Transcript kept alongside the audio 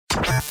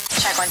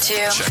1, 2.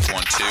 Check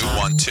 1, 2,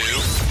 1, 2.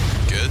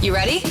 Good. You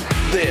ready?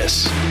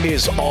 This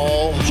is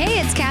all Hey,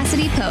 it's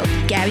Cassidy Pope,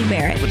 Gabby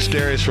Barrett. It's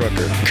Darius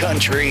Rucker.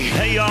 country.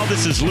 Hey, y'all,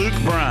 this is Luke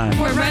Bryan.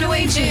 We're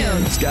Runaway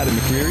June. Scotty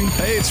McCreery.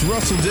 Hey, it's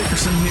Russell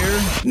Dickerson here.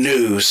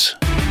 News.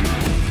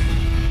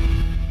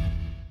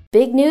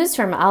 Big news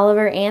from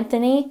Oliver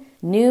Anthony,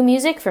 new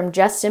music from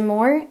Justin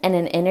Moore, and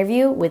an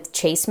interview with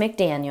Chase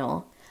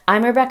McDaniel.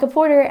 I'm Rebecca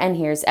Porter, and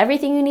here's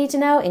everything you need to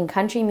know in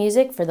country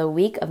music for the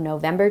week of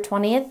November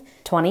 20th,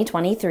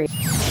 2023.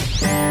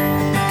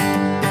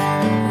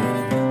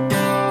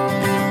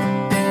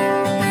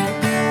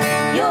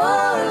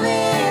 You're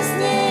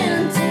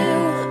listening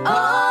to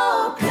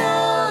All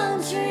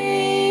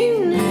Country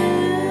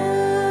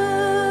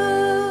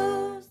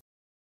News.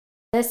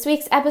 This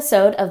week's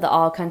episode of the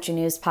All Country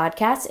News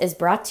podcast is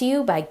brought to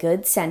you by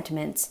Good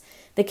Sentiments,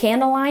 the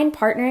candle line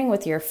partnering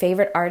with your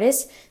favorite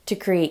artists to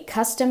create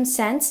custom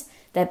scents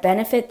that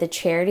benefit the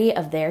charity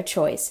of their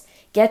choice.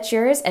 Get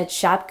yours at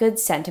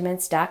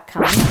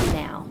shopgoodsentiments.com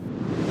now.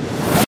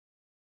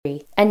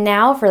 And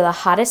now for the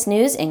hottest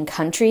news in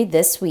country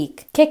this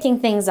week. Kicking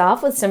things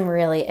off with some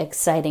really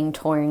exciting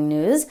touring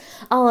news,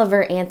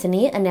 Oliver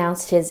Anthony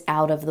announced his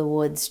Out of the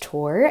Woods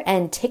tour,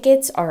 and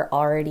tickets are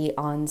already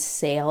on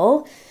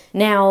sale.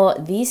 Now,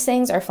 these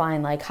things are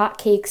flying like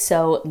hotcakes,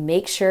 so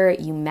make sure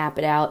you map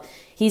it out.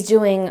 He's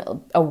doing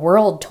a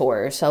world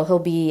tour, so he'll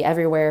be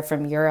everywhere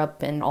from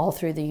Europe and all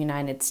through the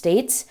United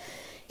States.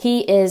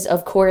 He is,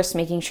 of course,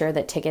 making sure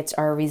that tickets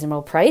are a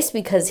reasonable price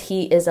because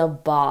he is a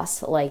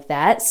boss like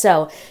that.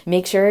 So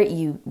make sure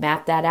you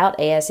map that out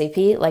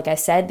ASAP. Like I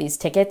said, these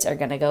tickets are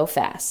going to go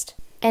fast.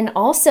 And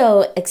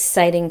also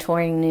exciting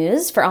touring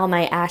news for all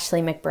my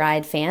Ashley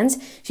McBride fans.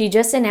 She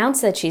just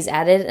announced that she's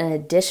added an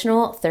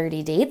additional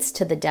 30 dates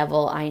to the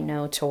Devil I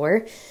Know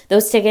tour.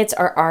 Those tickets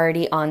are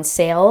already on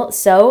sale,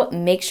 so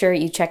make sure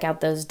you check out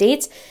those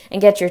dates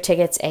and get your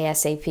tickets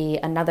ASAP.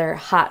 Another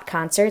hot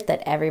concert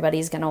that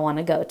everybody's going to want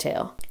to go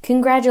to.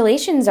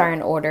 Congratulations are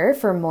in order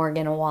for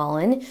Morgan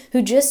Wallen,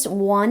 who just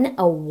won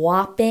a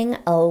whopping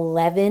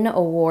 11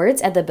 awards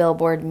at the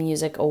Billboard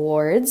Music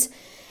Awards.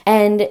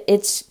 And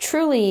it's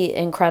truly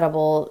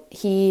incredible.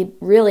 He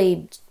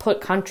really put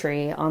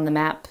country on the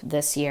map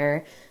this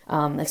year,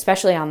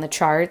 especially on the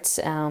charts,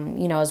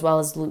 as well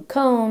as Luke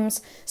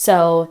Combs.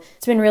 So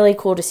it's been really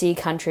cool to see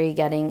country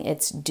getting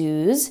its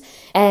dues.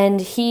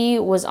 And he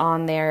was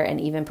on there and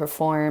even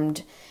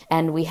performed.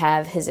 And we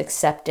have his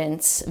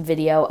acceptance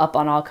video up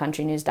on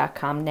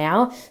allcountrynews.com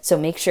now, so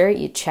make sure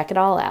you check it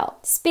all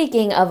out.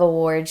 Speaking of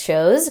award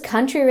shows,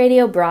 country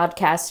radio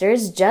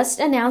broadcasters just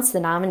announced the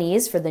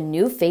nominees for the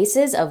New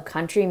Faces of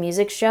Country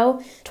Music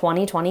Show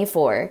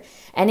 2024,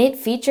 and it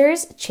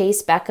features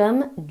Chase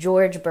Beckham,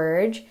 George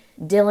Burge,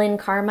 Dylan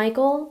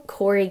Carmichael,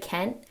 Corey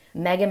Kent,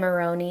 Megan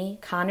Maroney,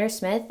 Connor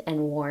Smith,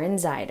 and Warren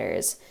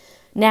Ziders.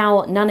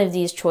 Now, none of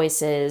these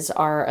choices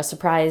are a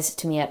surprise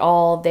to me at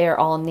all. They're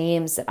all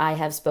names that I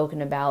have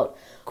spoken about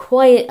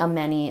quite a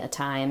many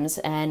times,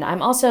 and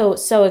I'm also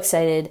so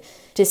excited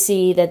to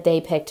see that they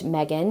picked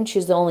Megan.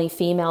 She's the only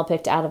female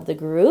picked out of the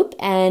group,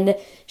 and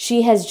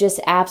she has just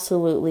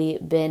absolutely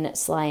been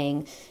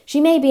slaying.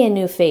 She may be a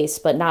new face,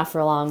 but not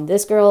for long.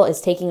 This girl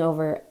is taking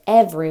over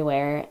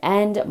everywhere,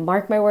 and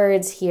mark my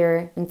words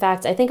here. In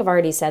fact, I think I've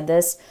already said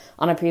this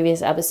on a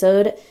previous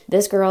episode.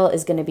 This girl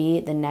is going to be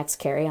the next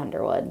Carrie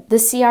Underwood. The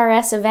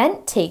CRS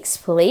event takes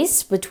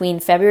place between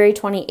February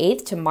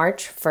 28th to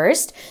March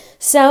 1st.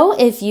 So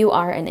if you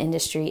are an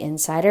industry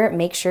insider,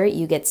 make sure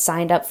you get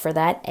signed up for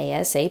that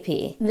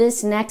ASAP.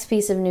 This next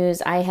piece of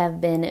news I have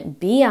been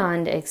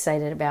beyond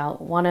excited about.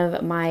 One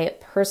of my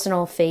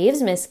personal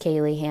faves, Miss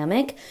Kaylee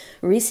Hammack,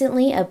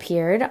 recently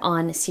appeared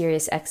on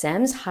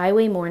SiriusXM's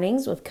Highway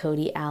Mornings with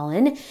Cody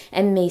Allen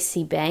and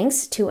Macy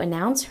Banks to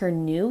announce her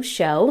new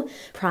show,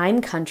 Prime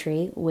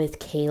Country with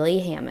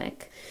Kaylee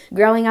Hammack.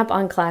 Growing up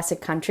on classic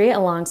country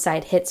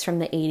alongside hits from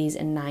the 80s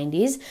and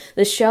 90s,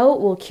 the show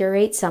will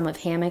curate some of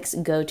Hammack's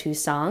go-to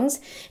songs.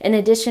 In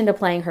addition to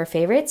playing her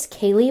favorites,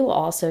 Kaylee will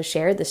also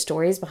share the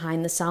stories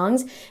behind the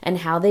songs and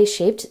how they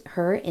shaped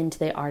her into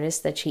the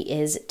artist that she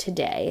is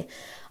today.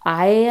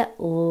 I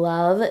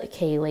love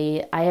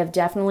Kaylee. I have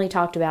definitely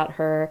talked about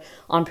her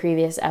on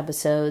previous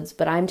episodes,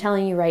 but I'm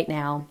telling you right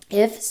now,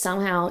 if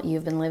somehow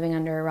you've been living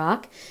under a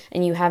rock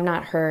and you have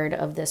not heard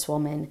of this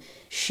woman,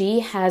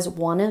 she has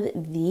one of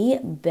the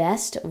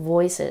best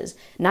voices,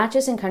 not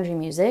just in country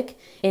music,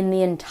 in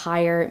the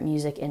entire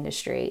music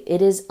industry.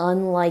 It is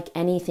unlike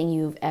anything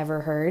you've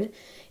ever heard.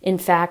 In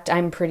fact,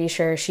 I'm pretty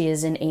sure she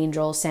is an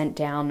angel sent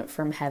down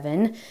from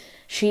heaven.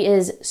 She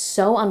is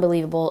so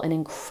unbelievable, an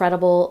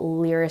incredible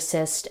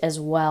lyricist as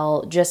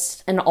well,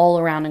 just an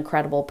all-around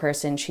incredible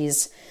person.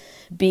 She's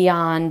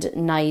beyond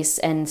nice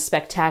and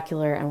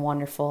spectacular and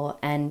wonderful,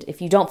 and if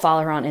you don't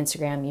follow her on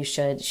Instagram, you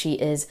should. She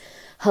is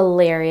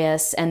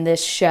hilarious, and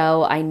this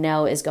show I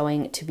know is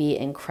going to be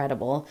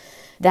incredible.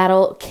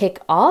 That'll kick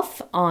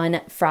off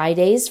on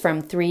Fridays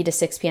from 3 to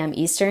 6 p.m.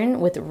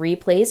 Eastern, with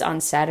replays on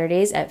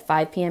Saturdays at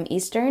 5 p.m.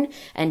 Eastern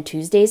and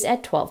Tuesdays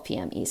at 12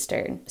 p.m.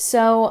 Eastern.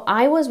 So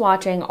I was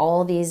watching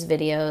all these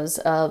videos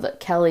of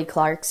Kelly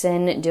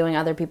Clarkson doing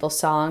other people's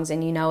songs,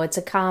 and it's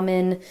a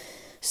common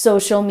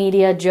social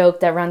media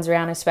joke that runs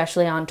around,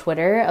 especially on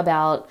Twitter,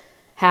 about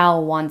how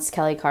once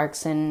Kelly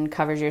Clarkson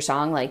covers your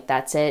song, like,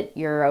 that's it,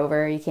 you're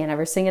over, you can't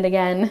ever sing it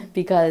again,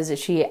 because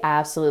she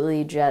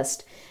absolutely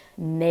just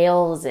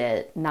nails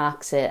it,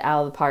 knocks it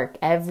out of the park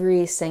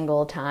every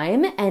single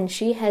time, and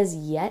she has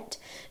yet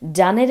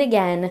done it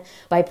again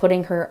by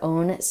putting her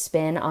own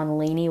spin on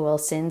Lainey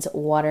Wilson's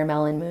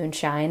Watermelon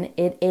Moonshine.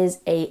 It is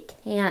a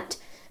can't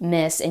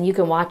miss, and you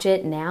can watch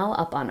it now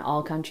up on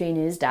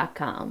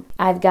allcountrynews.com.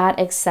 I've got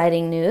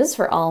exciting news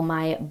for all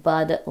my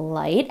Bud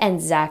Light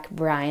and Zach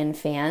Bryan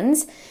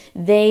fans.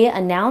 They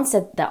announced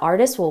that the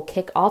artist will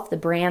kick off the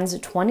brand's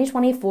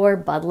 2024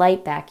 Bud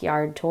Light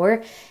Backyard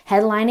Tour,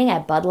 headlining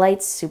at Bud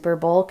Light's Super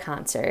Bowl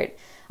concert.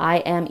 I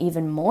am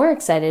even more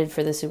excited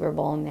for the Super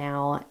Bowl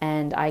now,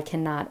 and I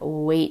cannot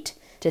wait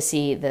to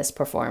see this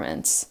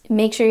performance.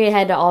 Make sure you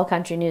head to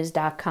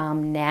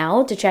allcountrynews.com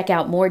now to check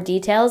out more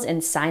details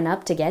and sign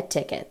up to get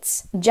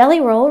tickets. Jelly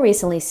Roll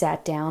recently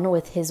sat down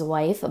with his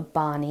wife,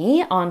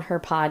 Bonnie, on her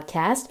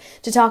podcast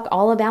to talk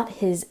all about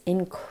his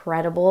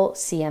incredible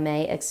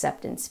CMA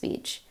acceptance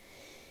speech.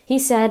 He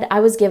said,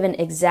 "I was given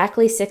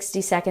exactly 60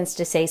 seconds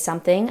to say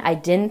something. I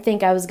didn't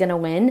think I was going to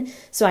win,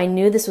 so I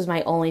knew this was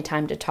my only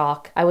time to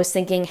talk. I was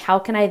thinking, how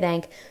can I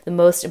thank the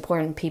most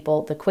important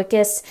people the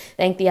quickest?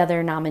 Thank the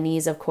other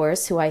nominees, of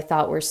course, who I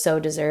thought were so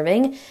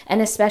deserving, and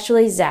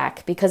especially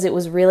Zach, because it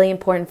was really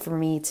important for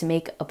me to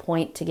make a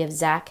point to give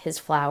Zach his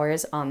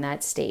flowers on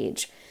that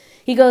stage."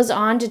 He goes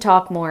on to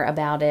talk more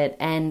about it,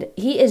 and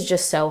he is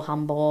just so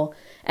humble.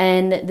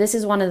 And this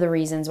is one of the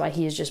reasons why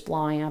he is just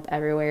blowing up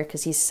everywhere,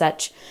 because he's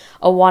such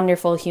a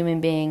wonderful human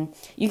being.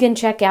 You can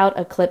check out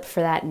a clip for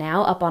that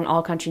now up on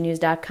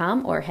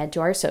allcountrynews.com or head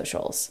to our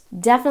socials.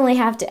 Definitely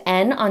have to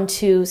end on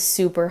two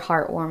super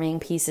heartwarming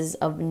pieces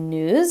of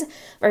news.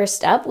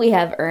 First up, we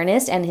have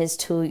Ernest and his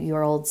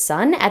 2-year-old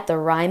son at the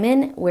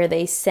Ryman, where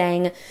they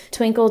sang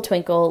Twinkle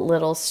Twinkle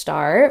Little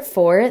Star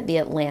for the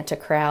Atlanta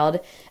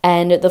crowd.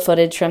 And the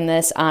footage from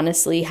this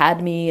honestly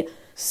had me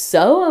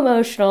so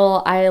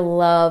emotional. I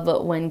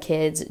love when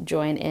kids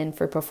join in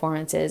for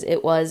performances.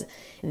 It was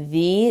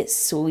the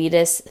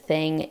sweetest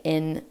thing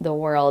in the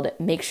world.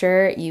 Make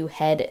sure you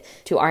head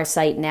to our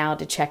site now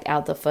to check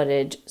out the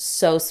footage.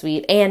 So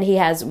sweet. And he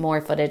has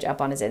more footage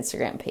up on his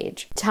Instagram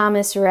page.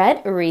 Thomas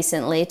Rhett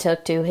recently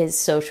took to his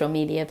social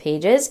media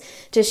pages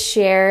to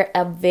share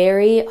a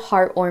very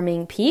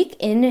heartwarming peek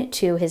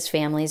into his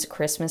family's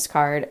Christmas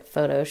card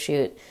photo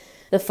shoot.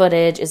 The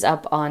footage is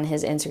up on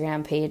his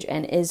Instagram page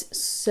and is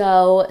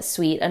so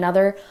sweet.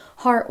 Another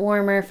heart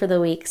warmer for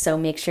the week, so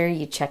make sure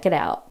you check it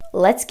out.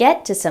 Let's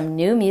get to some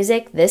new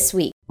music this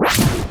week.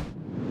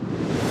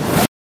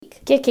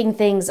 Kicking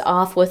things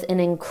off with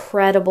an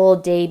incredible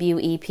debut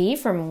EP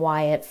from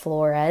Wyatt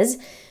Flores,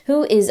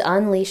 who is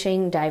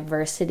unleashing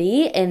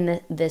diversity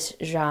in this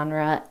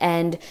genre.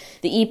 And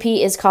the EP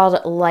is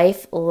called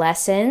Life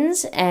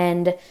Lessons,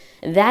 and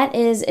that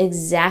is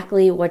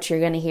exactly what you're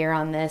going to hear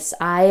on this.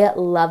 I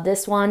love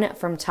this one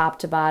from top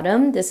to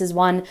bottom. This is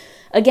one,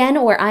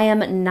 again, where I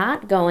am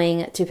not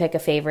going to pick a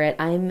favorite.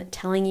 I'm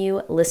telling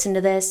you, listen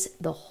to this.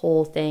 The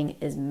whole thing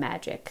is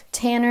magic.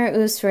 Tanner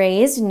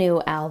Usray's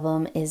new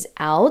album is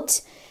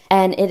out,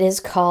 and it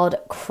is called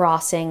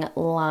Crossing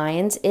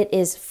Lines. It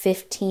is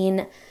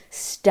 15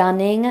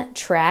 stunning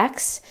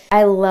tracks.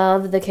 I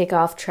love the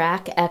kickoff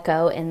track,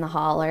 Echo in the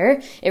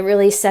Holler. It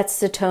really sets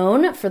the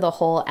tone for the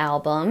whole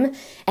album.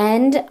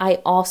 And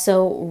I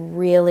also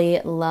really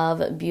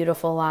love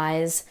Beautiful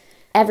Lies.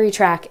 Every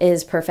track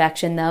is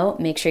perfection, though.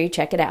 Make sure you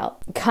check it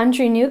out.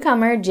 Country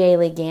newcomer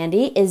Jaylee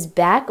Gandy is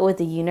back with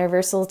the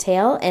Universal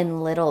Tale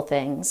and Little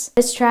Things.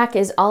 This track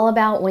is all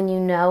about when you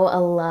know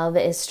a love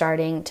is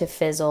starting to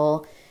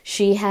fizzle.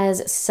 She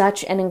has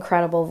such an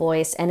incredible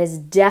voice and is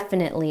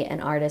definitely an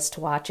artist to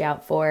watch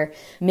out for.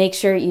 Make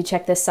sure you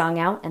check this song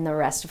out and the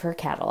rest of her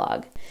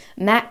catalog.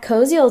 Matt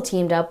Koziel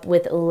teamed up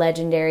with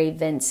legendary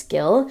Vince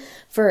Gill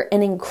for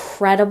an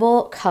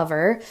incredible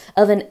cover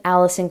of an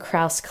Alison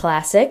Krauss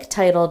classic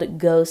titled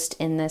Ghost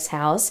in This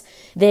House.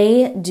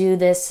 They do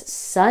this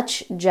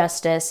such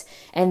justice,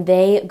 and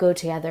they go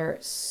together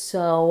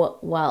so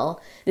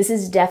well. This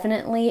is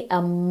definitely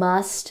a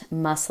must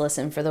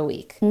listen for the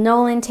week.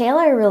 Nolan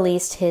Taylor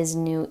released his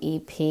new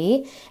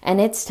EP, and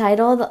it's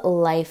titled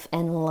Life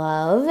and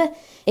Love.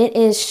 It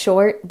is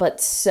short but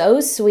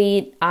so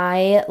sweet.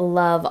 I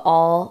love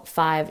all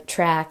 5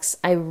 tracks.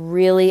 I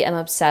really am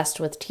obsessed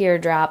with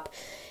Teardrop,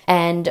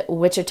 and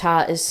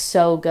Wichita is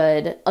so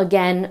good.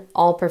 Again,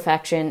 all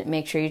perfection.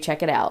 Make sure you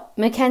check it out.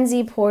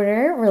 Mackenzie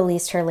Porter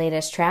released her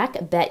latest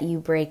track, Bet You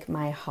Break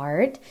My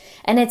Heart,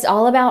 and it's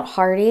all about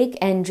heartache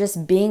and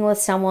just being with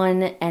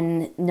someone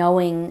and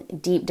knowing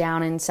deep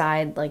down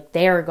inside like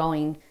they are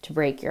going to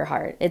break your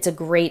heart. It's a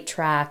great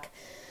track.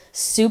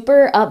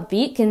 super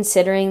upbeat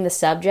considering the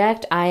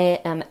subject.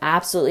 I am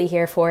absolutely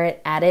here for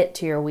it. Add it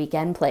to your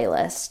weekend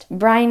playlist.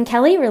 Brian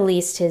Kelly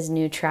released his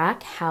new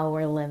track, How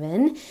We're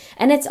Livin',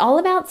 and it's all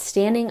about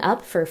standing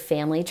up for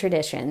family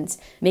traditions.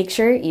 Make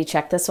sure you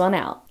check this one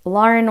out.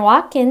 Lauren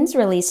Watkins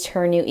released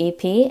her new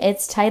EP.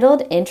 It's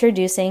titled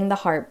Introducing the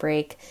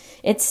Heartbreak.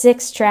 It's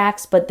 6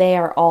 tracks, but they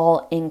are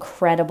all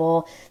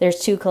incredible.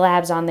 There's 2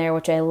 collabs on there,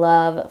 which I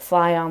love.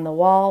 Fly on the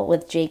Wall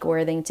with Jake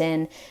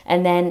Worthington,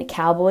 and then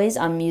Cowboys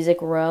on Music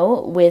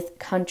Row with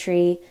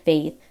Country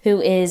Faith,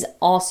 who is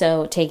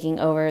also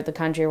taking over the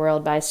country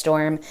world by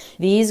storm.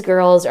 These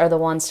girls are the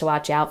ones to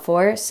watch out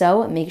for,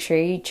 so make sure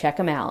you check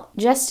them out.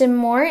 Justin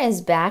Moore is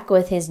back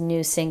with his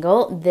new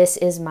single, This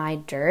Is My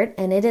Dirt,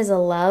 and it is a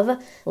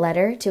love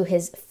letter to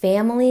his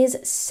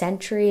family's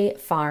Century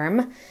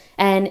Farm.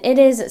 And it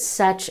is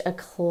such a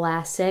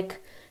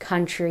classic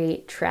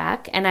country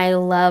track, and I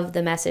love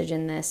the message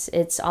in this.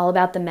 It's all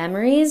about the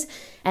memories,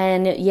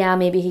 and yeah,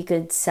 maybe he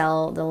could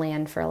sell the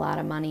land for a lot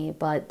of money,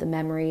 but the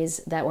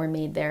memories that were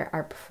made there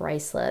are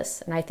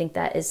priceless, and I think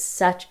that is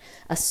such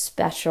a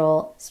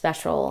special,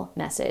 special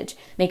message.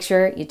 Make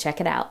sure you check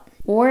it out.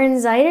 Warren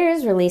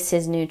Zeiders released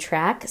his new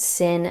track,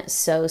 Sin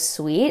So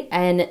Sweet,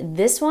 and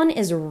this one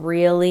is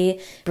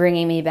really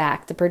bringing me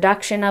back. The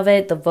production of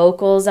it, the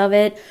vocals of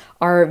it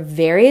are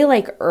very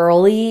like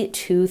early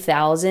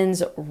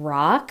 2000s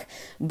rock,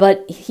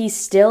 but he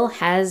still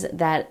has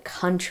that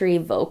country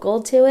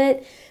vocal to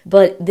it.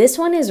 But this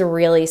one is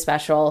really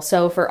special.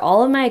 So for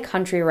all of my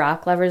country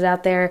rock lovers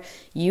out there,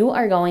 you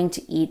are going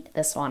to eat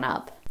this one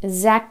up.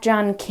 Zach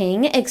John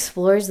King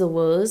explores the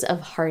woes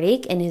of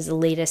heartache in his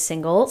latest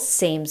single,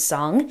 Same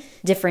Song,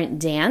 Different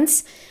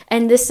Dance.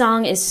 And this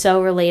song is so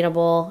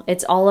relatable.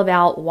 It's all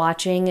about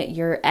watching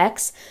your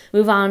ex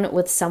move on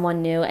with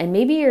someone new, and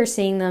maybe you're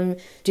seeing them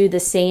do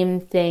the same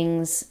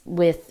things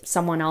with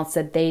someone else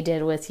that they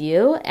did with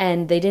you,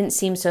 and they didn't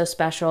seem so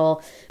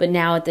special, but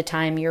now at the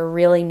time you're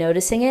really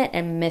noticing it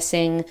and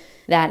missing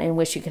that and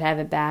wish you could have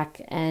it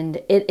back. And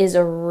it is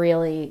a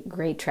really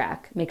great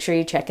track. Make sure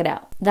you check it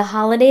out. The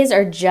holidays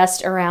are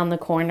just around the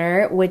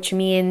corner, which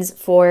means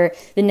for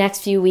the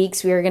next few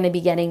weeks we are going to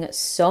be getting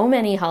so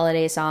many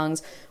holiday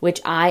songs, which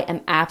I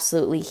am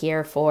absolutely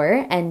here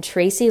for. And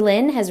Tracy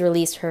Lynn has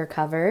released her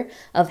cover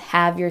of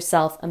Have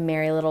Yourself a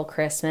Merry Little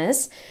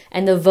Christmas,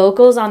 and the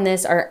vocals on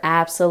this are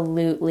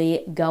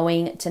absolutely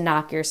going to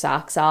knock your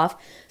socks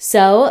off.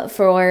 So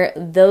for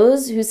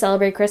those who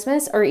celebrate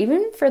Christmas, or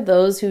even for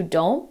those who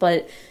don't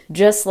but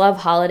just love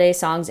holiday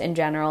songs in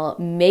general,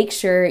 make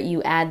sure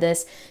you add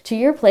this to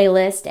your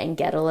playlist and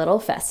get a little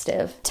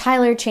festive.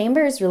 Tyler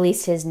Chambers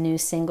released his new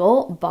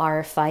single,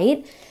 Bar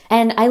Fight.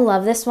 And I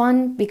love this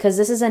one because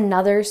this is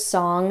another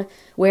song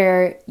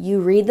where you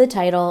read the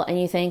title and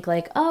you think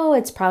like, oh,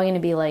 it's probably going to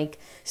be like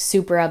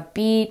super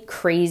upbeat,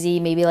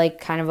 crazy, maybe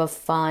like kind of a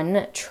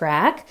fun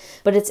track.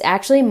 But it's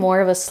actually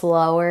more of a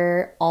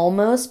slower,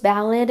 almost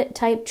ballad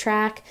type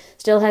track.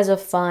 Still has a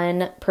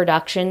fun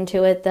production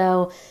to it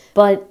though.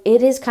 But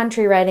it is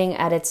country writing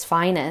at its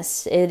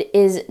finest. It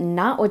is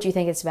not what you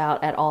think it's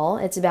about at all.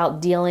 It's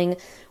about dealing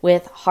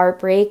with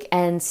heartbreak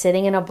and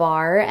sitting in a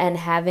bar and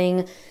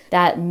having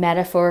that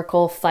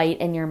metaphorical fight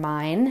in your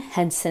mind,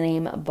 hence the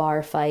name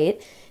Bar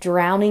Fight,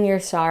 drowning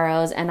your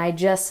sorrows. And I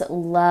just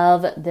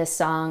love this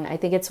song. I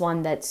think it's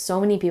one that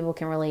so many people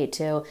can relate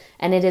to,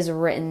 and it is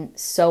written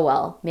so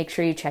well. Make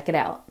sure you check it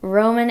out.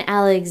 Roman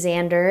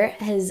Alexander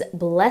has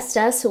blessed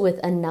us with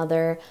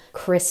another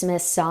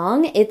Christmas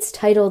song. It's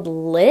titled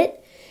Lit.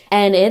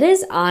 And it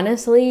is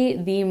honestly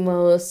the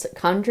most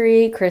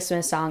country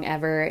Christmas song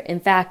ever. In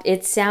fact,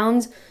 it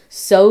sounds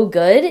so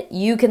good.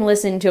 You can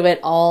listen to it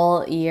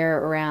all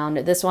year round.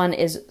 This one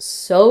is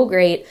so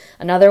great.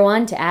 Another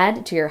one to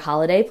add to your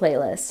holiday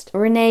playlist.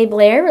 Renee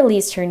Blair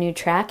released her new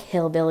track,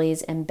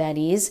 Hillbillies and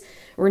Betties.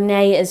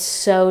 Renee is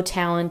so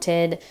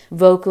talented.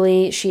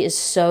 Vocally, she is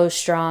so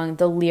strong.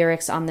 The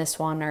lyrics on this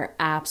one are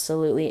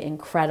absolutely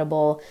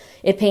incredible.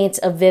 It paints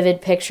a vivid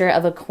picture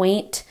of a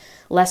quaint,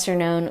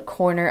 lesser-known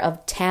corner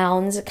of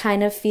towns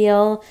kind of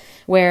feel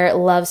where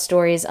love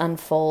stories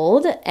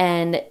unfold,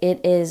 and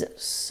it is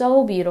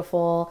so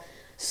beautiful,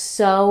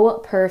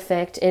 so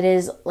perfect. It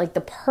is like the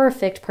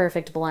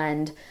perfect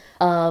blend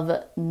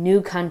of new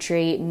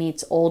country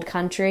meets old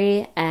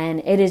country,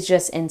 and it is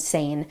just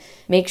insane.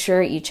 Make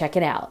sure you check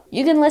it out.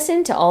 You can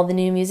listen to all the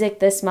new music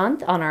this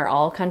month on our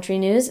All Country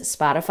News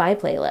Spotify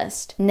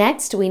playlist.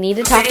 Next, we need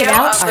to talk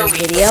about our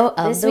video of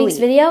the week. This week's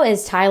video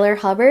is Tyler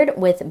Hubbard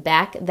with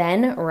Back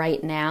Then,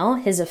 Right Now,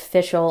 his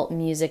official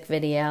music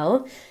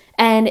video.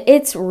 And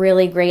it's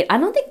really great. I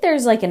don't think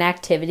there's like an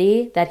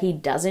activity that he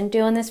doesn't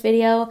do in this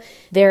video.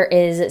 There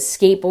is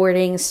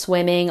skateboarding,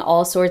 swimming,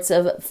 all sorts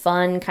of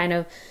fun kind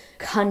of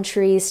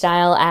country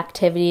style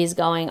activities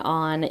going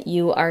on.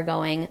 You are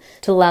going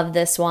to love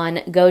this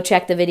one. Go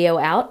check the video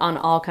out on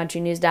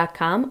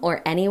allcountrynews.com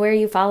or anywhere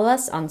you follow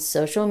us on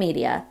social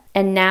media.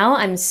 And now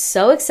I'm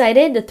so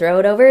excited to throw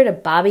it over to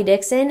Bobby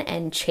Dixon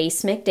and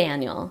Chase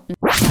McDaniel.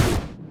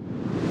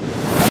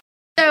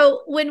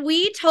 So when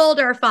we told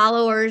our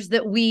followers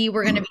that we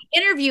were going to be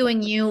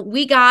interviewing you,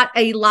 we got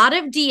a lot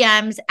of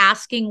DMs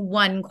asking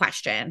one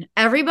question.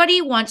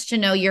 Everybody wants to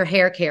know your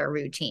hair care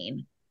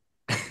routine.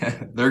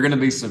 They're going to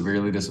be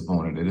severely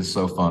disappointed. It is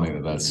so funny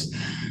that's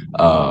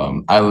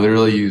I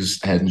literally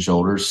use Head and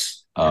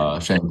Shoulders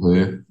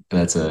shampoo.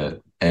 That's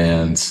it.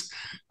 And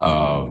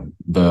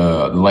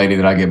the lady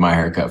that I get my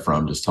hair cut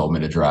from just told me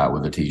to dry it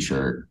with a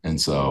t-shirt.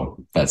 And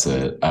so that's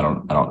it.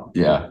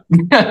 Yeah.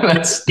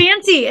 That's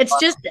fancy. It's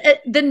just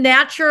the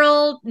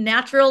natural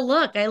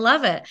look. I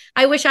love it.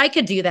 I wish I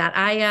could do that.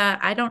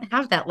 I don't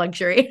have that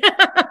luxury.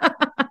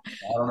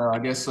 I don't know. I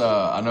guess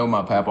I know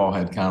my papaw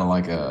had kind of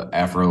like a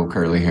afro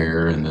curly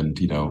hair, and then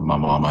my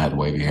mama had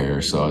wavy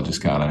hair, so it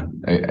just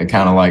it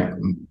kind of like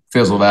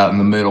fizzled out in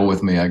the middle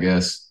with me, I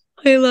guess.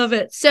 I love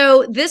it.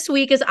 So this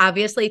week is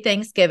obviously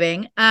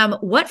Thanksgiving.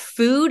 What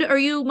food are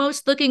you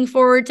most looking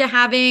forward to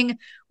having,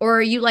 or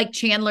are you like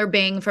Chandler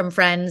Bing from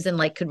Friends and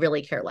like could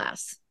really care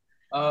less?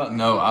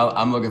 No,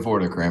 I'm looking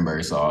forward to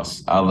cranberry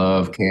sauce. I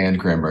love canned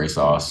cranberry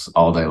sauce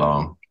all day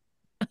long.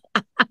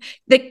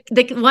 The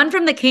one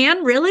from the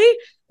can, really?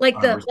 Like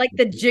the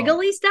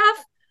jiggly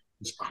stuff?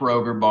 Just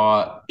Kroger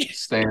bought,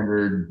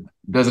 standard.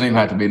 Doesn't even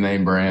have to be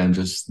name brand.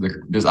 I just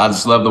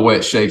love the way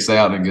it shakes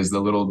out and it gives the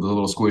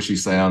little squishy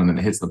sound, and then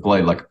it hits the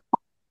plate like,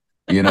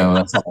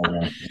 that's all I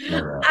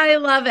want. I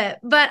love it.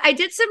 But I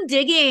did some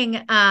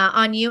digging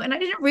on you, and I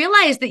didn't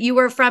realize that you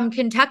were from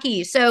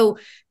Kentucky. So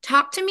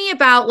talk to me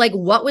about like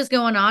what was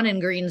going on in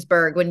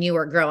Greensburg when you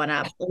were growing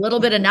up. A little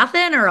bit of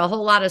nothing or a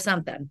whole lot of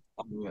something?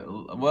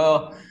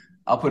 Well,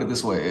 I'll put it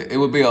this way. It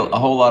would be a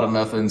whole lot of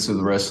nothing to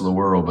the rest of the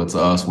world, but to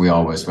us, we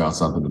always found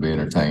something to be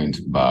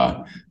entertained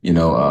by.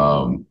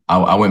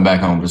 I went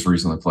back home just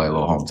recently to play a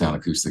little hometown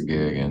acoustic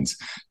gig,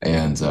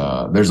 and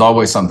there's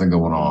always something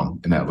going on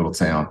in that little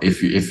town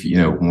if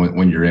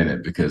when you're in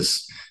it,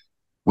 because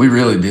we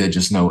really did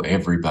just know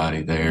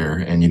everybody there,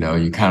 and you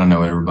kind of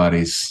know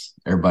everybody's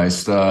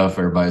stuff,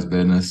 everybody's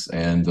business,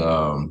 and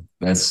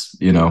that's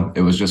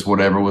it was just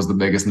whatever was the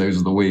biggest news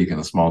of the week in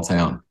a small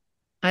town.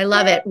 I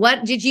love it.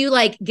 What did you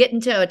like get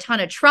into a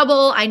ton of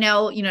trouble? I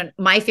know,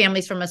 my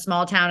family's from a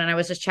small town, and I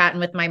was just chatting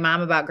with my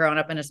mom about growing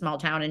up in a small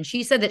town, and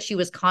she said that she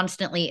was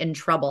constantly in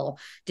trouble.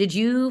 Did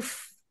you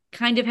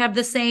kind of have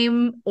the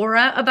same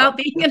aura about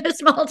being in a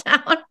small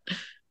town?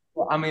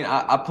 Well, I mean,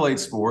 I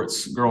played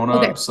sports growing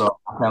up, so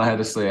I kind of had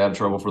to stay out of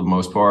trouble for the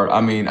most part.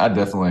 I mean, I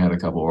definitely had a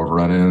couple of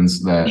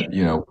run-ins that,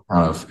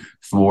 kind of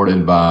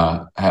thwarted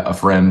by a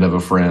friend of a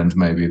friend,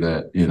 maybe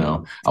that,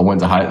 I went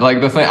to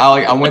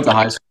I went to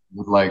high school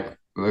with like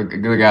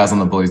the guys on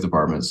the police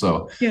department.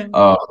 So,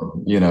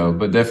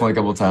 but definitely a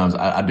couple of times.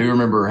 I do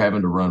remember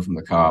having to run from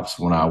the cops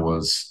when I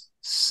was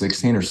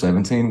 16 or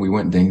 17. We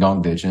went ding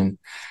dong ditching,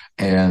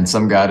 and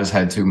some guy just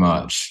had too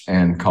much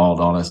and called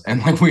on us.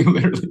 And like we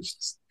literally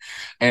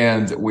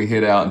we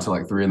hid out until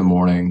like 3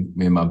 a.m,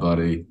 me and my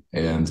buddy.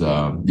 And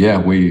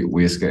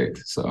we escaped.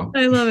 So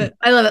I love it.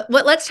 Well,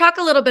 let's talk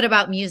a little bit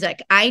about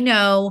music. I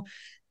know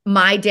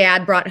my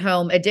dad brought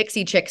home a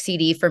Dixie Chick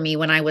CD for me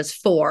when I was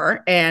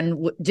 4,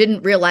 and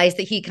didn't realize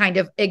that he kind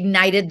of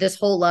ignited this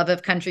whole love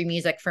of country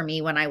music for me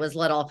when I was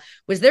little.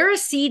 Was there a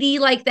CD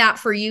like that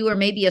for you, or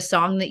maybe a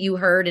song that you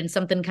heard and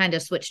something kind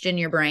of switched in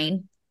your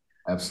brain?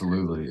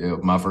 Absolutely.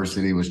 My first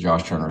CD was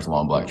Josh Turner's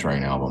Long Black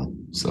Train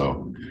album.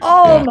 So,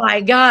 my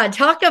God.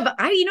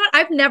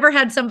 I've never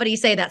had somebody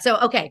say that. So,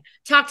 okay.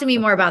 Talk to me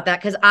more about that.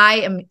 Cause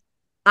I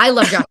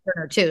love Josh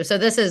Turner too. So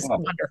this is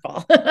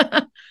wonderful.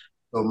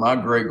 So my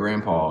great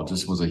grandpa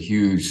just was a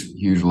huge,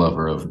 huge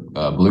lover of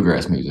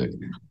bluegrass music.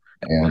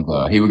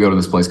 And he would go to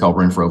this place called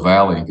Renfro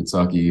Valley in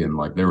Kentucky. And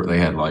like they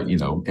had like,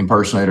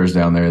 impersonators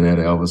down there. They had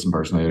Elvis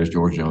impersonators,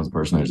 George Jones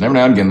impersonators. And every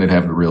now and again, they'd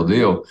have the real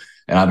deal.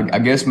 And I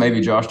guess maybe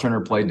Josh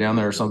Turner played down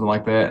there or something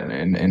like that.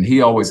 And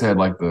he always had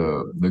like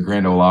the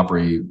Grand Ole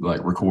Opry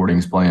like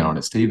recordings playing on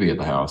his TV at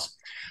the house.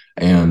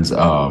 And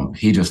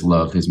he just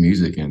loved his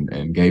music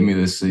and gave me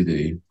this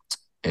CD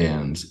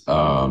and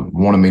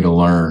wanted me to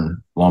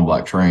learn Long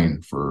Black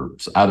Train for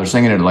either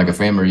singing it at like a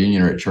family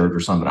reunion or at church or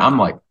something. I'm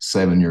like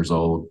 7 years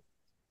old.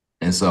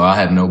 And so I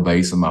had no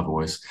bass in my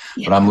voice,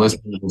 but I'm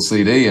listening to the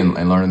CD and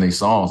learning these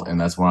songs. And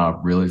that's when I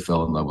really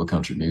fell in love with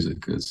country music,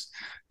 because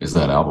it's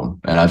that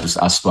album. And I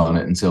spun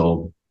it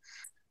until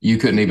you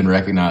couldn't even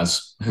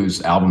recognize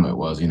whose album it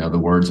was. The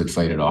words had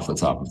faded off the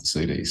top of the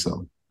CD.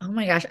 So, oh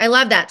my gosh, I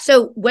love that.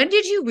 So when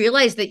did you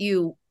realize that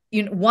you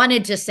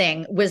wanted to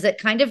sing? Was it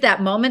kind of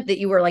that moment that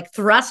you were like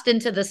thrust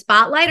into the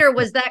spotlight, or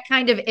was that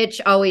kind of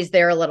itch always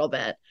there a little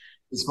bit?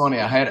 It's funny.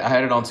 I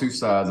had it on two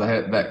sides. I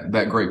had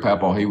that great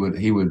papaw. He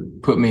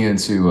would put me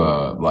into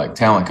like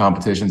talent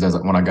competitions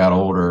when I got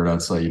older, and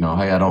I'd say,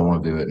 hey, I don't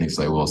want to do it. And he'd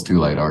say, well, it's too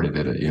late. I already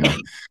did it,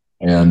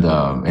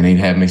 And he'd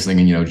have me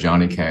singing,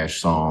 Johnny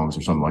Cash songs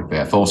or something like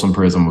that. Folsom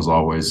Prison was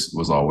always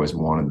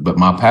one. But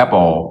my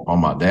papaw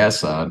on my dad's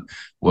side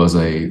was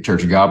a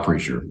Church of God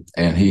preacher,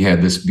 and he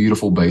had this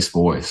beautiful bass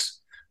voice.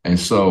 And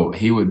so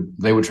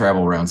they would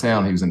travel around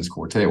town. He was in his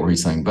quartet where he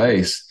sang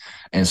bass.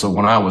 And so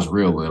when I was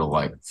real little,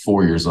 like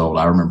 4 years old,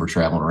 I remember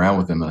traveling around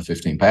with him in a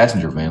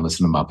 15-passenger van,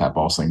 listening to my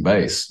papaw sing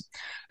bass.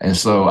 And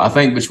so I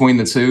think between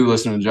the two,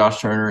 listening to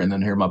Josh Turner and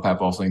then hearing my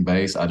papaw sing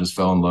bass, I just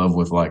fell in love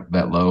with like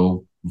that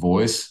low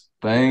voice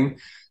thing.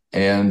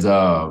 And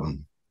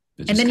and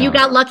then you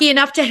got lucky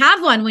enough to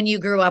have one when you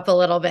grew up a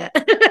little bit.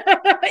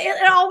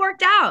 It all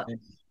worked out.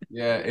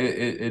 Yeah,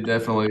 it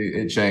definitely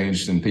it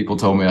changed, and people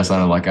told me I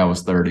sounded like I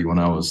was 30 when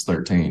I was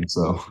 13.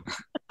 So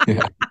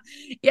yeah.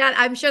 Yeah,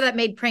 I'm sure that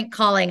made prank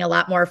calling a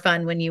lot more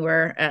fun when you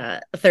were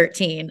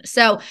 13.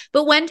 So,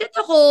 but when did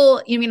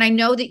I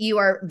know that you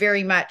are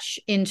very much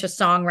into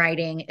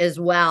songwriting as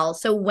well.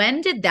 So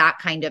when did that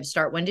kind of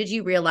start? When did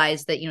you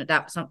realize that,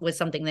 that was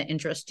something that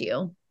interests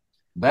you?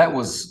 That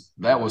was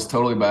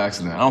totally by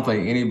accident. I don't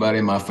think anybody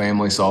in my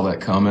family saw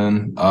that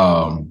coming.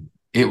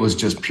 It was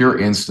just pure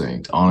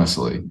instinct,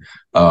 honestly.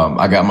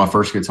 I got my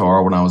first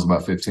guitar when I was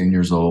about 15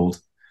 years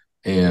old.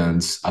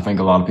 And I think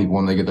a lot of people,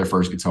 when they get their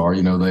first guitar,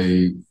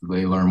 they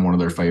learn one of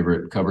their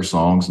favorite cover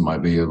songs. It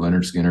might be a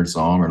Leonard Skinner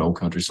song or an old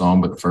country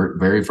song. But the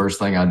very first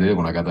thing I did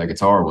when I got that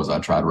guitar was I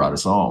tried to write a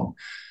song.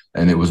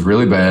 And it was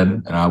really bad,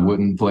 and I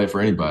wouldn't play it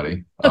for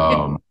anybody.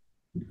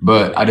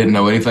 But I didn't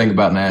know anything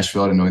about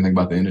Nashville. I didn't know anything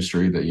about the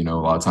industry that, a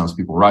lot of times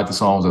people write the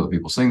songs, other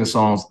people sing the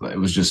songs. It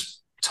was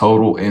just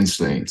total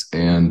instinct.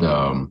 And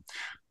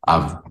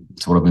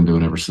it's what I've been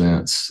doing ever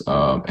since.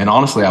 And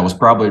honestly, I was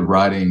probably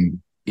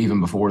writing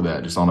even before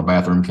that, just on a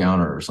bathroom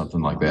counter or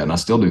something like that. And I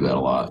still do that a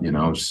lot,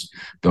 just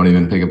don't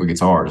even pick up a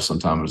guitar. Just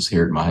sometimes I just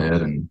hear it in my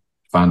head and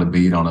find a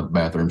beat on a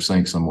bathroom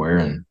sink somewhere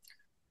and,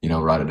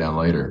 write it down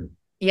later.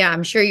 Yeah,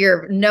 I'm sure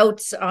your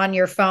notes on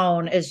your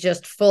phone is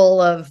just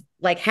full of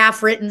like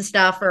half written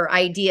stuff or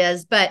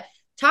ideas. But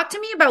talk to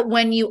me about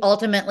when you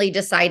ultimately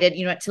decided,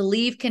 to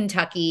leave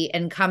Kentucky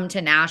and come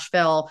to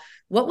Nashville.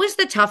 What was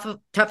the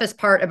toughest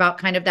part about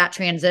kind of that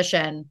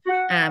transition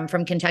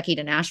from Kentucky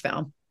to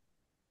Nashville?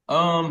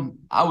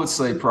 I would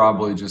say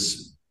probably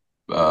just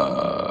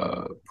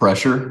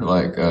pressure,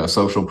 like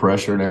social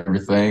pressure and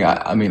everything.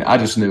 I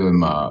just knew in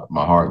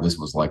my heart this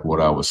was like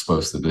what I was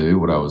supposed to do,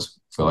 what I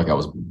feel like I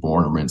was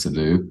born or meant to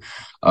do.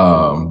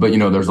 But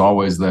there's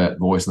always that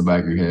voice in the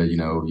back of your head.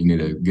 You need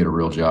to get a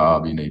real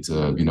job. You need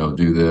to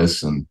do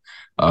this. And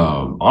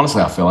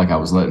honestly, I feel like I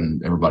was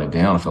letting everybody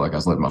down. I feel like I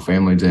was letting my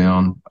family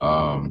down.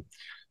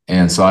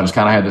 And so I just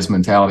kind of had this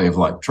mentality of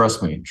like,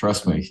 trust me, and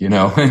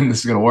this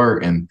is going to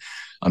work. And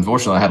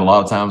unfortunately, I had a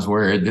lot of times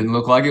where it didn't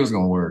look like it was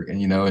going to work.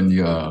 And,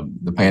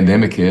 the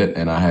pandemic hit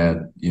and I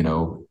had,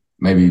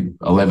 maybe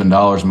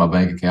 $11 in my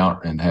bank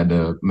account and had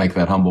to make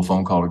that humble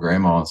phone call to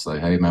grandma and say,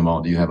 hey, Mama,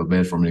 do you have a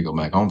bed for me to go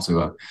back home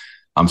to?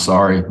 I'm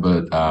sorry,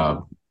 but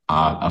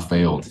I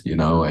failed,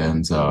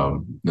 and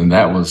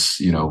that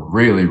was,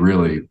 really,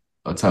 really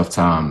a tough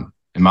time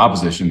in my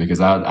position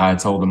because I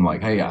told them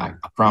like, hey, I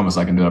promise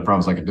I can do it. I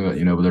promise I can do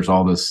it, but there's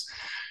all this,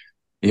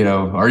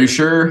 are you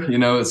sure?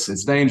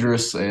 It's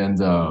dangerous. And,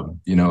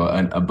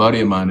 a buddy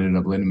of mine ended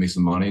up lending me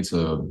some money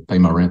to pay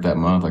my rent that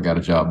month. I got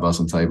a job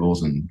bussing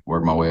tables and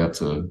worked my way up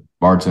to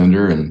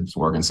bartender and was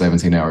working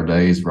 17-hour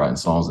days, writing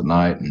songs at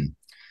night, and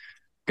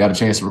got a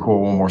chance to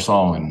record one more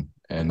song.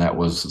 And that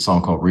was a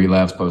song called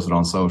Relapse, posted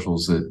on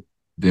socials. It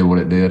did what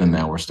it did. And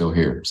now we're still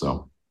here.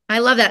 So I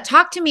love that.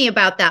 Talk to me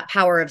about that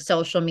power of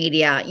social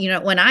media.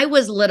 When I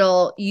was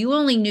little, you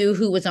only knew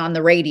who was on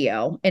the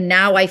radio. And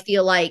now I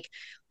feel like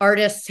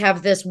artists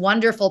have this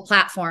wonderful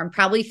platform.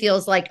 Probably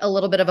feels like a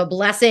little bit of a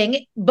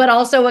blessing, but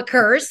also a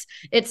curse.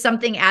 It's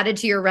something added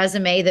to your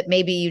resume that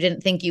maybe you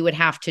didn't think you would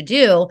have to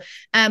do.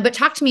 But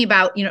talk to me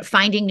about,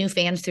 finding new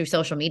fans through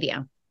social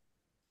media.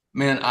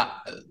 Man,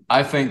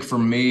 I think for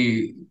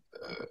me,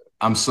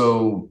 I'm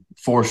so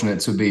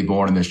fortunate to be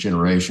born in this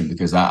generation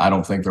because I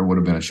don't think there would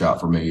have been a shot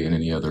for me in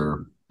any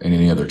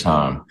other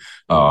time.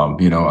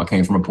 I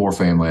came from a poor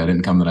family. I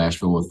didn't come to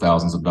Nashville with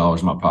thousands of dollars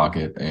in my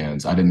pocket,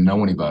 and I didn't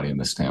know anybody in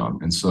this town.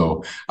 And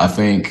so I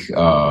think,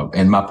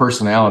 and my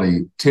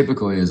personality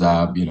typically is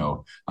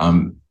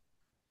I'm,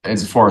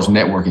 as far as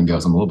networking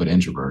goes, I'm a little bit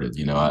introverted.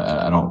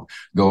 I don't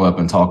go up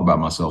and talk about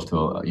myself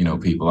to,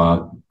 people. I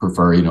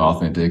prefer,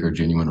 authentic or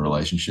genuine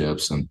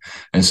relationships. And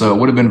so it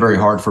would have been very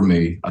hard for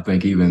me, I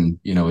think, even,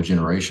 a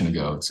generation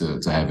ago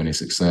to have any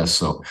success.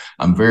 So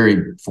I'm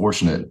very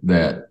fortunate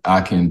that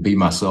I can be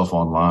myself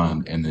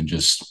online and then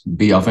just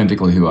be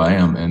authentically who I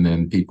am. And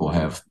then people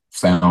have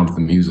found the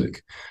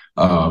music.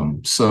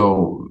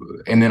 So,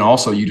 and then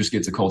also you just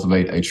get to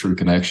cultivate a true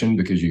connection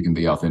because you can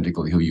be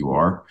authentically who you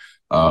are.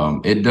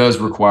 It does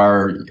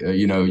require,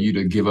 you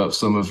to give up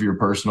some of your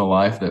personal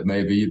life that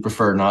maybe you'd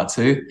prefer not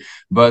to,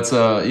 but,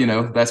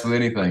 that's with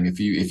anything. If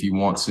you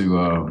want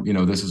to,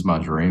 this is my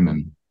dream,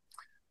 and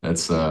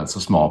it's a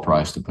small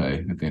price to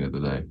pay at the end of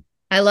the day.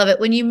 I love it.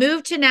 When you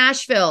moved to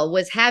Nashville,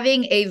 was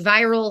having a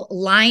viral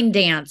line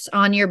dance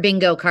on your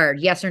bingo card?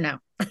 Yes or no?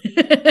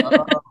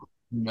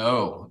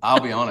 No, I'll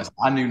be honest.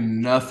 I knew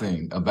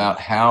nothing about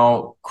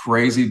how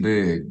crazy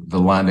big the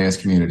line dance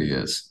community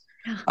is.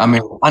 I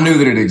knew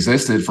that it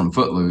existed from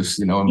Footloose,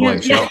 and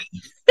Blake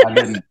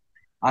Shelton.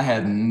 I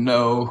had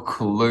no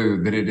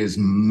clue that it is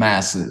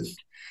massive.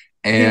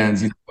 And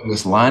when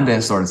this line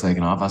dance started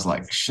taking off, I was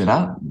like, should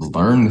I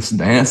learn this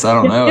dance? I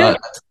don't know.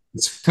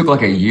 it took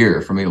like a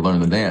year for me to learn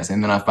the dance.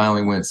 And then I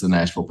finally went to the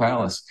Nashville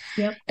Palace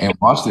Yep. and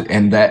watched it.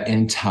 And that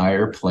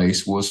entire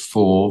place was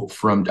full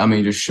from, I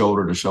mean, just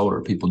shoulder to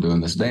shoulder, people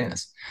doing this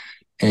dance.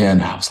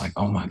 And I was like,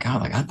 oh my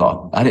God, like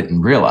I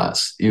didn't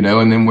realize, you know,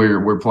 and then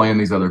we're playing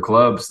these other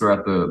clubs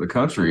throughout the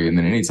country. And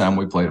then anytime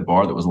we played a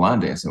bar that was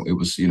line dancing, it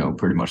was, you know,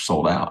 pretty much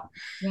sold out.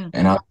 Yeah.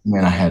 And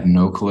I had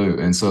no clue.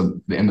 And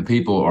so, and the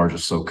people are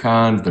just so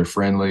kind, they're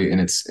friendly,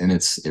 and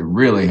it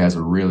really has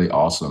a really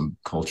awesome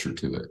culture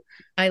to it.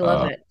 I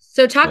love it.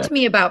 So talk yeah. to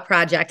me about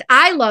Project.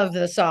 I love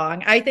the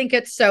song. I think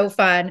it's so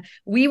fun.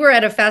 We were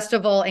at a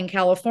festival in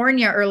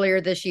California earlier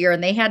this year,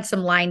 and they had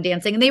some line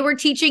dancing, and they were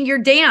teaching your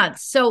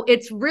dance. So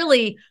it's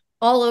really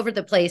all over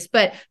the place.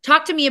 But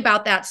talk to me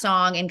about that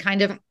song and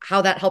kind of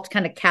how that helped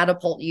kind of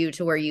catapult you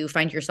to where you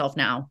find yourself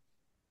now.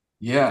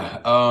 Yeah,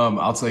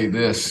 I'll tell you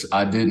this.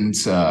 I didn't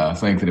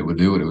think that it would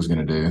do what it was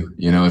going to do.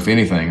 You know, if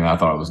anything, I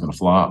thought it was going to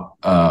flop.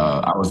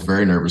 I was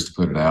very nervous to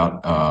put it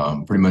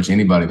out. Pretty much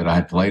anybody that I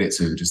had played it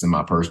to, just in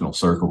my personal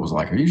circle, was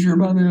like, "Are you sure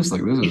about this?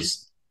 Like,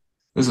 this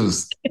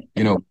is,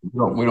 you know,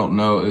 we don't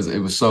know." It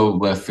was so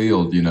left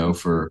field, you know,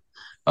 for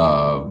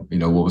you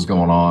know, what was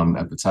going on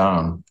at the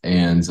time.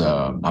 And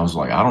I was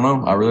like, I don't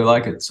know. I really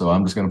like it, so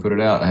I'm just going to put it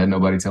out. I had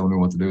nobody telling me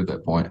what to do at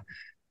that point.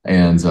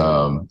 And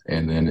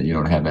then, you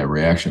know, it had that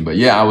reaction. But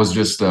yeah, I was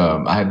just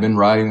I had been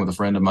writing with a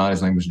friend of mine.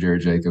 His name was Jerry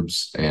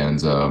Jacobs,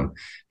 and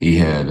he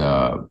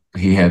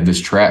had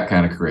this track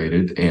kind of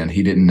created, and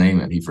he didn't name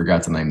it. He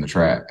forgot to name the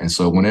track. And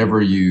so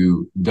whenever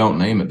you don't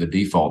name it, the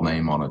default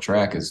name on a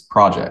track is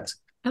Project.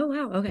 Oh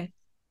wow, okay.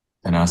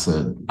 And I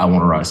said, I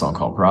want to write a song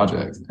called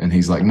Project. And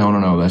he's like,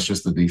 no, that's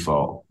just the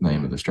default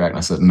name of this track. And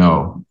I said,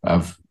 no,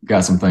 I've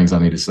got some things I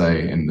need to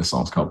say, and this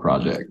song's called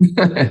Project.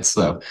 And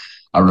so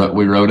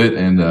we wrote it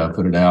and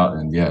put it out,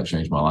 and yeah, it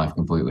changed my life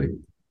completely.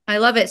 I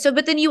love it. So,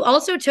 but then you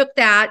also took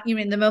that, you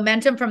mean the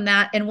momentum from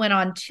that and went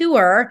on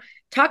tour.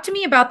 Talk to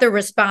me about the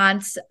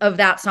response of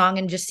that song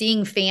and just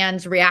seeing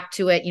fans react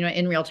to it, you know,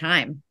 in real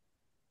time.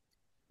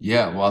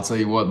 Yeah, well, I'll tell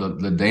you what,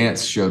 the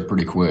dance showed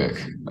pretty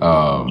quick,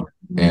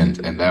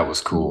 and that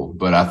was cool.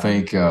 But I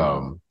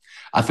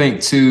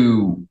think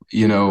too,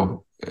 you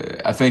know,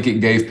 I think it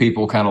gave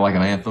people kind of like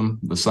an anthem,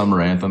 the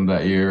summer anthem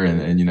that year.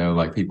 And, you know,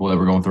 like people that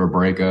were going through a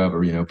breakup,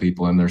 or, you know,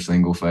 people in their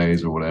single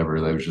phase or whatever,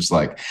 they was just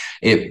like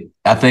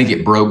I think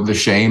it broke the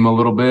shame a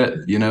little bit,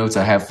 you know,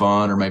 to have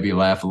fun or maybe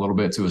laugh a little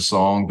bit to a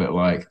song that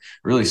like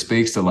really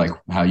speaks to like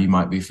how you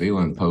might be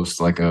feeling post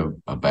like a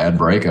bad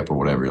breakup or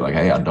whatever. You're like,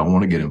 hey, I don't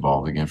want to get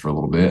involved again for a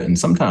little bit. And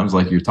sometimes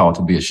like you're taught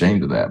to be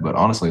ashamed of that. But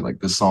honestly, like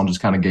this song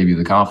just kind of gave you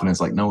the confidence,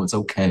 like, no, it's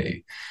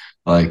okay.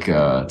 Like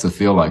to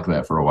feel like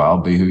that for a while,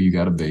 be who you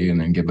got to be, and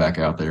then get back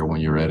out there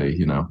when you're ready,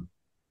 you know.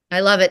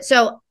 I love it.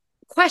 So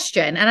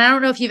question, and I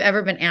don't know if you've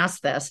ever been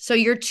asked this. So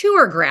your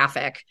tour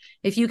graphic,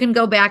 if you can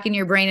go back in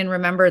your brain and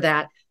remember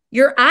that,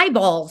 your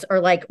eyeballs are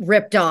like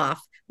ripped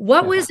off.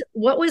 What was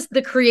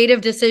the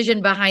creative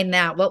decision behind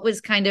that? What was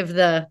kind of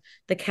the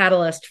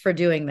catalyst for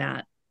doing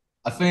that?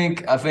 I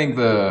think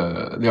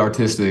the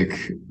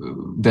artistic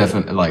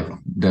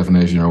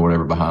definition or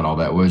whatever behind all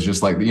that was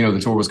just like, you know, the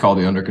tour was called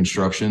the Under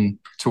Construction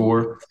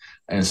Tour.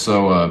 And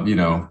so, you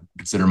know,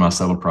 consider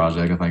myself a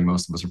project. I think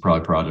most of us are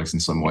probably projects in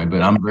some way,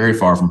 but I'm very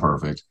far from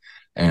perfect.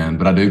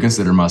 But I do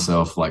consider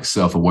myself like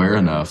self-aware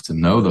enough to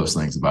know those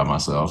things about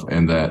myself,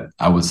 and that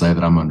I would say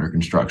that I'm under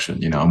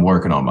construction. You know, I'm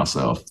working on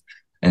myself.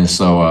 And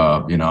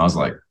so, you know, I was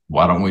like,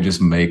 why don't we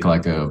just make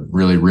like a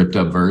really ripped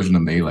up version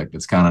of me, like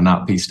that's kind of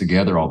not pieced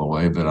together all the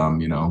way, but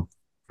I'm, you know,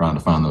 trying to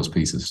find those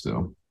pieces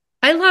still.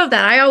 I love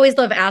that. I always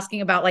love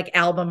asking about like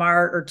album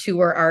art or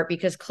tour art,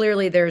 because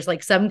clearly there's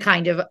like some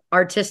kind of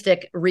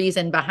artistic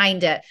reason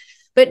behind it.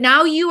 But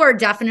now you are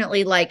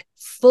definitely like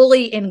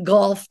fully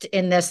engulfed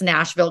in this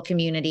Nashville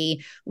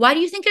community. Why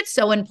do you think it's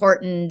so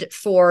important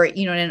for,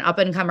 you know, an up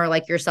and comer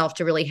like yourself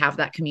to really have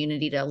that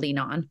community to lean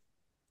on?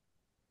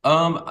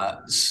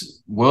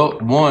 Well,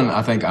 one,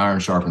 I think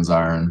iron sharpens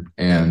iron,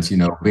 and, you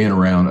know, being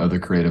around other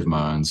creative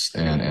minds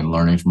and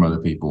learning from other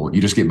people, you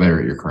just get better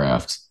at your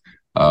craft.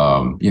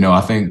 You know,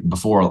 I think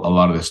before a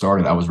lot of this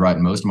started, I was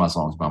writing most of my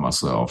songs by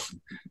myself.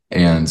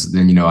 And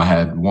then, you know, I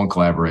had one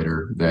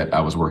collaborator that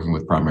I was working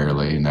with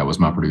primarily, and that was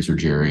my producer,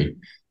 Jerry.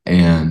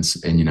 And,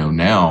 you know,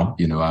 now,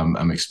 you know,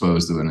 I'm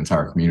exposed to an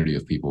entire community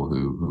of people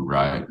who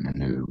write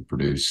and who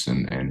produce.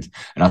 And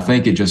I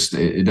think it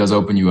does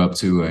open you up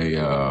to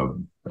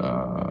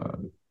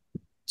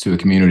a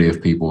community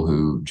of people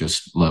who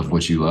just love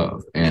what you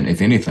love. And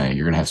if anything,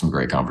 you're going to have some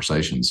great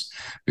conversations,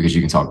 because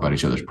you can talk about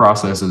each other's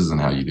processes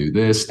and how you do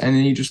this. And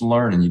then you just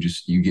learn, and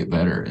you get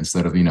better,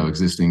 instead of, you know,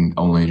 existing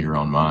only in your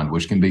own mind,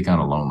 which can be kind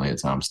of lonely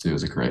at times too,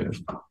 as a creative.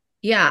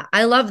 Yeah,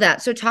 I love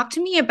that. So talk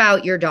to me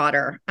about your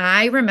daughter.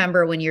 I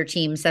remember when your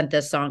team sent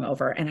this song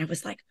over, and I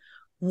was like,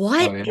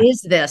 what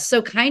is this?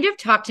 So kind of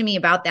talk to me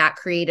about that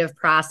creative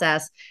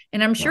process.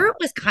 And I'm sure it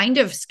was kind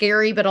of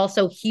scary, but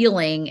also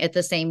healing at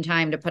the same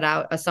time to put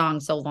out a song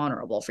so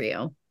vulnerable for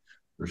you.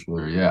 For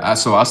sure. Yeah.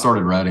 So I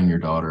started writing Your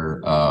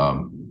Daughter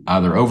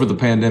either over the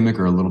pandemic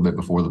or a little bit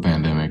before the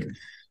pandemic.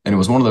 And it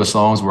was one of those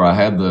songs where I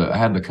had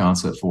the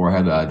concept for, I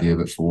had the idea of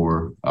it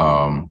for,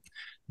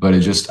 but I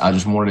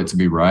just wanted it to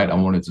be right. I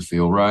wanted it to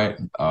feel right.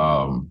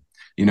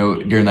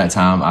 During that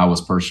time, I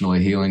was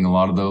personally healing a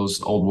lot of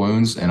those old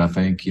wounds. And I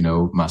think,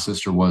 my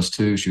sister was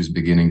too. She was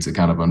beginning to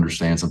kind of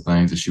understand some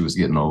things as she was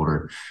getting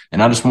older.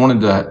 And I just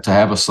wanted to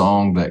have a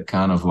song that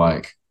kind of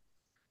like,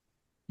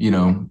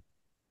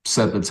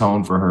 set the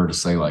tone for her to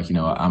say like,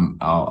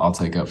 I'll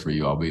take up for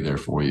you. I'll be there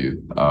for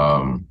you.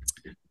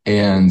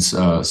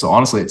 So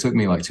honestly, it took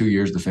me like 2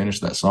 years to finish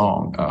that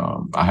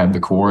song. I had the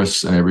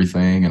chorus and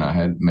everything, and I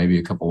had maybe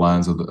a couple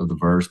lines of the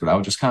verse, but I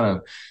would just kind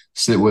of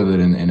sit with it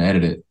and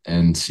edit it.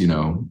 And,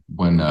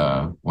 when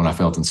I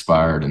felt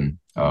inspired. And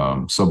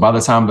so by the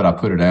time that I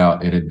put it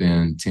out, it had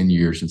been 10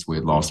 years since we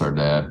had lost our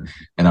dad.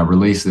 And I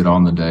released it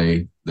on the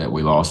day that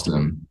we lost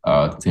him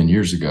 10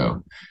 years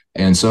ago.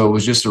 And so it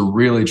was just a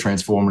really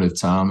transformative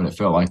time. And it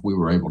felt like we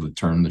were able to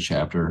turn the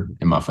chapter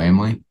in my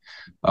family.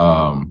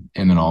 And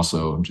then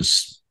also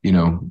just,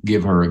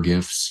 give her a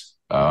gift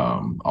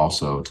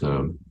also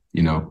to,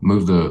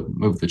 move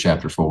the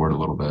chapter forward a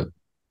little bit.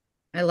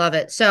 I love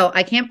it. So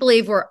I can't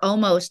believe we're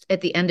almost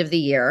at the end of the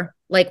year.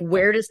 Like,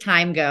 where does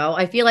time go?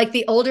 I feel like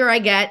the older I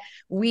get,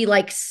 we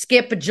like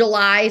skip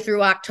July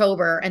through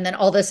October, and then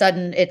all of a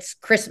sudden it's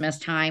Christmas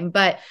time.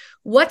 But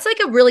what's like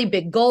a really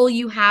big goal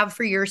you have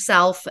for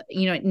yourself,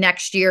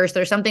 next year? Is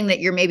there something that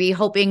you're maybe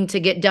hoping to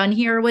get done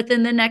here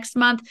within the next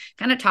month?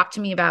 Kind of talk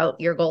to me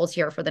about your goals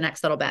here for the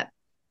next little bit.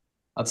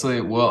 I'd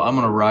say, well, I'm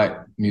going to write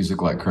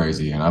music like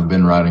crazy, and I've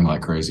been writing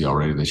like crazy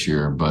already this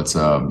year. But,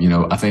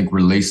 I think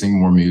releasing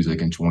more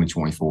music in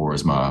 2024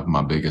 is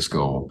my biggest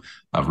goal.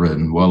 I've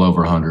written well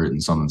over 100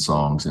 and something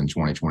songs in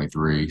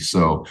 2023.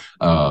 So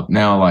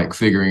now like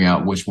figuring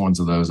out which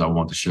ones of those I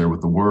want to share with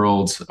the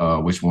world,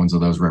 which ones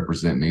of those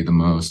represent me the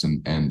most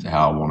and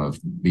how I want to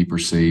be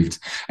perceived.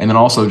 And then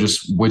also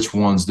just which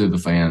ones do the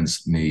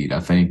fans need? I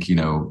think,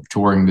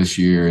 touring this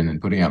year and then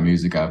putting out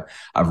music,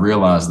 I've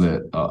realized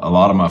that a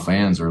lot of my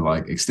fans are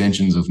like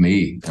extensions of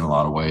me in a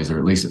lot of ways, or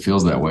at least it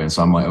feels that way. And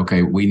so I'm like,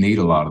 okay, we need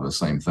a lot of the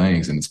same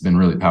things. And it's been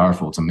really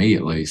powerful to me,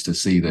 at least, to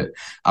see that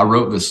I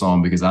wrote this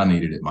song because I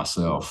needed it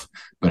myself,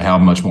 but how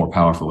much more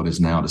powerful it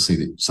is now to see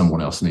that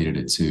someone else needed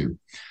it too.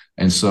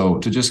 And so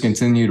to just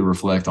continue to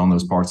reflect on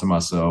those parts of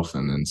myself,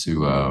 and then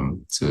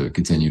to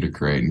continue to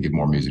create and give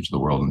more music to the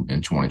world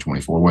in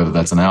 2024, whether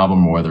that's an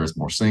album or whether it's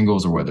more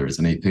singles or whether it's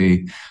an EP,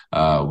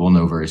 we'll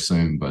know very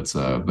soon. But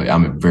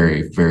I'm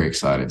very, very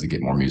excited to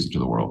get more music to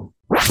the world.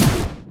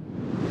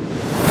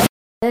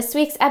 This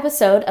week's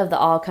episode of the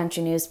All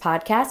Country News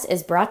podcast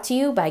is brought to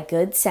you by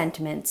Good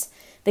Sentiments,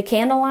 the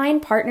candle line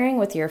partnering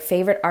with your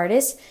favorite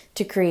artists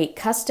to create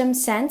custom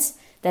scents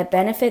that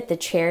benefit the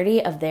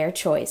charity of their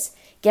choice.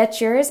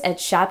 Get yours at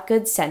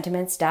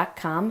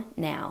shopgoodsentiments.com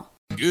now.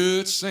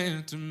 Good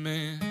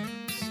sentiments.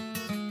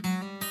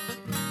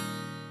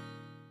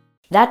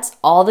 That's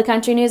all the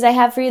country news I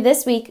have for you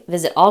this week.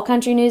 Visit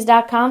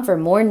allcountrynews.com for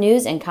more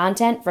news and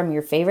content from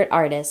your favorite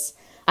artists.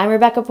 I'm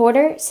Rebecca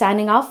Porter,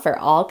 signing off for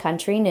All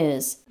Country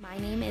News. My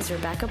name is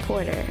Rebecca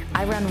Porter.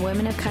 I run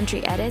Women of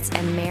Country Edits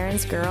and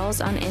Marin's Girls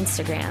on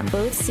Instagram.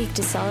 Both seek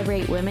to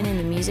celebrate women in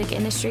the music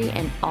industry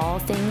and all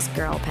things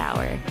girl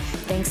power.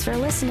 Thanks for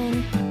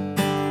listening.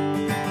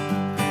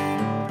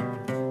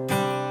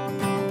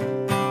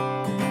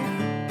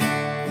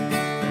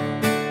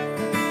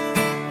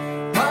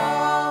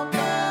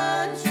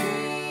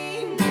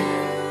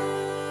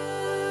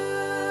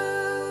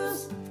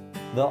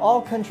 The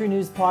All Country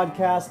News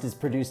podcast is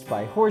produced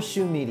by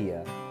Horseshoe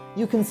Media.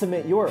 You can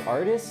submit your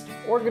artist,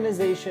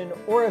 organization,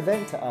 or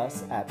event to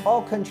us at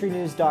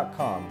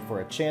allcountrynews.com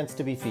for a chance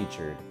to be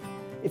featured.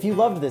 If you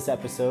loved this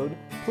episode,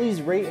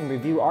 please rate and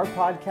review our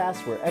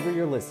podcast wherever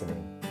you're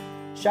listening.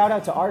 Shout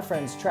out to our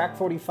friends Track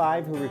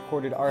 45 who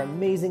recorded our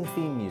amazing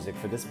theme music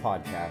for this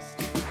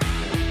podcast.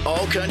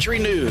 All Country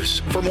News.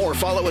 For more,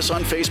 follow us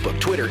on Facebook,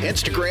 Twitter,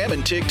 Instagram,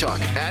 and TikTok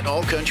at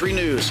All Country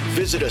News.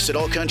 Visit us at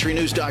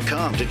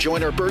allcountrynews.com to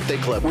join our birthday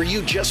club, where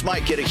you just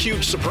might get a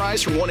huge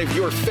surprise from one of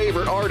your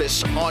favorite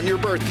artists on your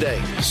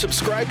birthday.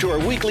 Subscribe to our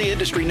weekly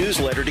industry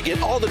newsletter to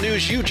get all the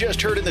news you just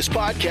heard in this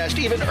podcast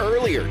even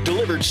earlier,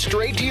 delivered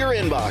straight to your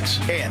inbox.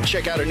 And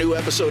check out a new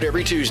episode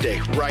every Tuesday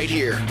right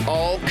here,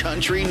 All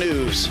Country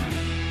News.